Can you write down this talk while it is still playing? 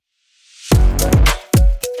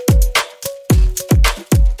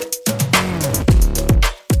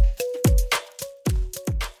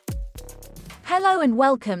Hello and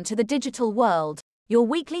welcome to the Digital World, your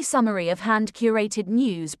weekly summary of hand-curated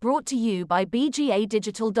news brought to you by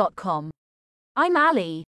bgadigital.com. I'm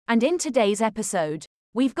Ali, and in today's episode,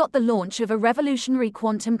 we've got the launch of a revolutionary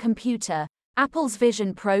quantum computer, Apple's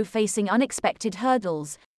Vision Pro facing unexpected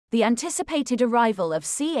hurdles, the anticipated arrival of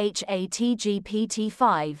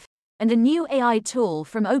ChatGPT-5, and a new AI tool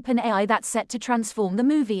from OpenAI that's set to transform the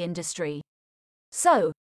movie industry.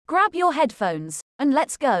 So, grab your headphones, and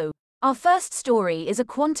let's go. Our first story is a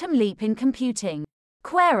quantum leap in computing.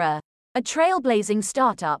 Qwera, a trailblazing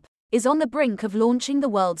startup, is on the brink of launching the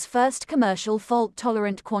world's first commercial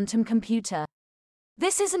fault-tolerant quantum computer.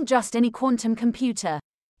 This isn't just any quantum computer.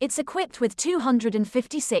 It's equipped with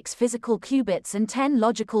 256 physical qubits and 10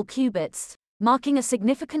 logical qubits, marking a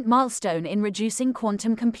significant milestone in reducing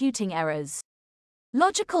quantum computing errors.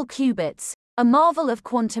 Logical qubits, a marvel of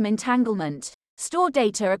quantum entanglement, store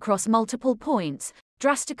data across multiple points,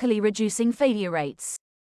 drastically reducing failure rates.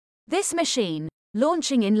 This machine,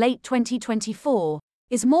 launching in late 2024,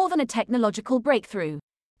 is more than a technological breakthrough.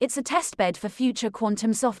 It's a testbed for future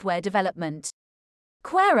quantum software development.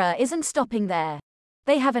 Qwera isn't stopping there.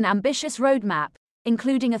 They have an ambitious roadmap,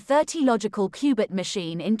 including a 30 logical qubit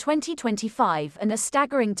machine in 2025 and a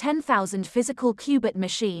staggering 10,000 physical qubit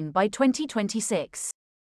machine by 2026.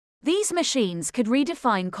 These machines could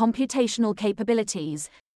redefine computational capabilities,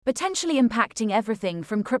 potentially impacting everything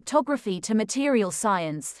from cryptography to material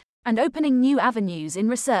science, and opening new avenues in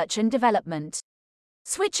research and development.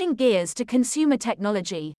 Switching gears to consumer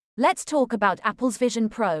technology, let's talk about Apple's Vision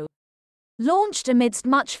Pro. Launched amidst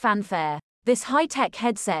much fanfare, this high-tech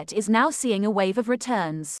headset is now seeing a wave of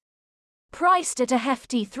returns. Priced at a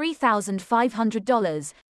hefty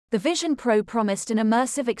 $3,500, the Vision Pro promised an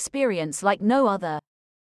immersive experience like no other.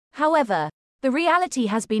 However, the reality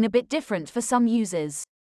has been a bit different for some users.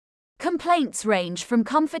 Complaints range from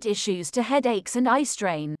comfort issues to headaches and eye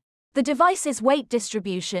strain. The device's weight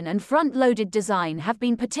distribution and front-loaded design have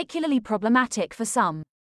been particularly problematic for some.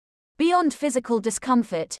 Beyond physical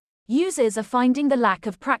discomfort, users are finding the lack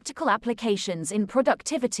of practical applications in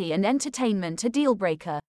productivity and entertainment a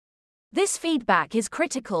deal-breaker. This feedback is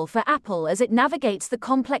critical for Apple as it navigates the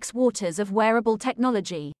complex waters of wearable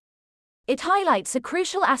technology. It highlights a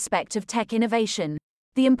crucial aspect of tech innovation: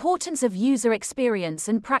 the importance of user experience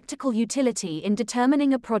and practical utility in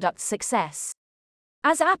determining a product's success.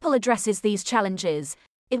 As Apple addresses these challenges,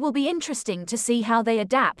 it will be interesting to see how they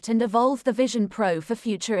adapt and evolve the Vision Pro for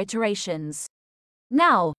future iterations.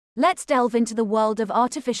 Now, let's delve into the world of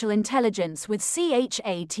artificial intelligence with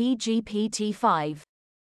ChatGPT-5.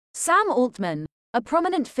 Sam Altman, a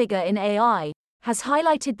prominent figure in AI, has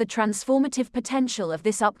highlighted the transformative potential of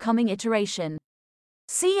this upcoming iteration.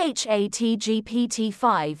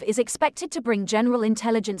 ChatGPT-5 is expected to bring general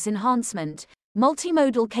intelligence enhancement,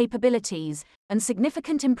 multimodal capabilities, and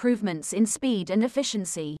significant improvements in speed and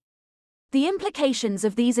efficiency. The implications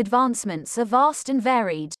of these advancements are vast and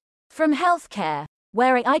varied. From healthcare,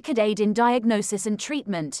 where AI could aid in diagnosis and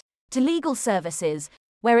treatment, to legal services,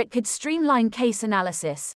 where it could streamline case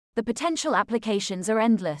analysis, the potential applications are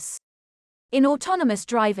endless. In autonomous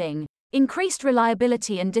driving, increased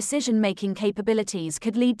reliability and decision-making capabilities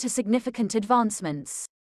could lead to significant advancements.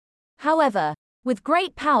 However, with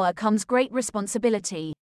great power comes great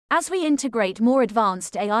responsibility. As we integrate more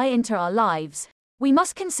advanced AI into our lives, we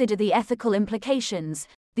must consider the ethical implications,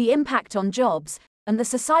 the impact on jobs, and the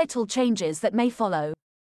societal changes that may follow.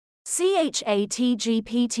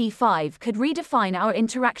 ChatGPT-5 could redefine our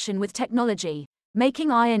interaction with technology,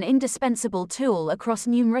 making AI an indispensable tool across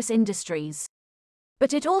numerous industries.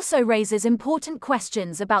 But it also raises important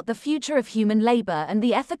questions about the future of human labor and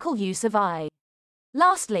the ethical use of AI.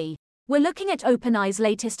 Lastly, we're looking at OpenAI's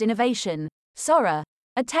latest innovation, Sora,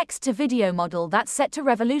 a text-to-video model that's set to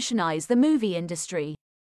revolutionize the movie industry.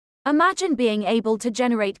 Imagine being able to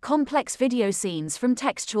generate complex video scenes from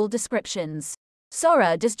textual descriptions.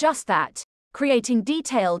 Sora does just that, creating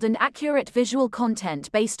detailed and accurate visual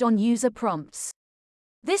content based on user prompts.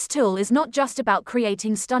 This tool is not just about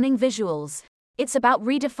creating stunning visuals. It's about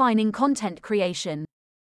redefining content creation.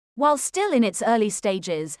 While still in its early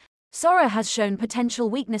stages, Sora has shown potential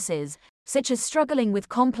weaknesses, such as struggling with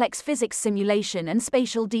complex physics simulation and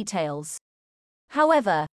spatial details.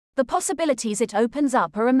 However, the possibilities it opens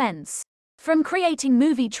up are immense. From creating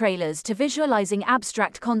movie trailers to visualizing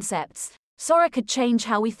abstract concepts, Sora could change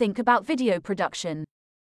how we think about video production.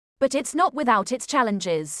 But it's not without its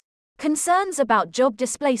challenges. Concerns about job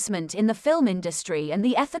displacement in the film industry and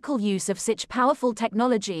the ethical use of such powerful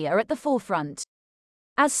technology are at the forefront.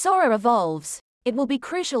 As Sora evolves, it will be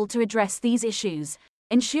crucial to address these issues,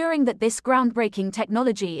 ensuring that this groundbreaking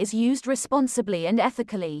technology is used responsibly and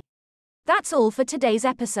ethically. That's all for today's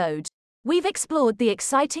episode. We've explored the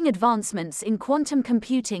exciting advancements in quantum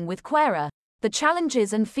computing with Qwera, the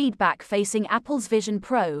challenges and feedback facing Apple's Vision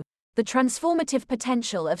Pro, the transformative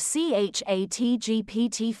potential of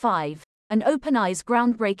ChatGPT-5, and OpenAI's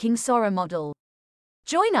groundbreaking Sora model.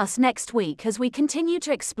 Join us next week as we continue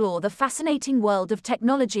to explore the fascinating world of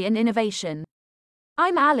technology and innovation.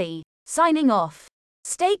 I'm Ali, signing off.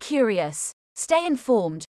 Stay curious, stay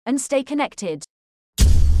informed, and stay connected.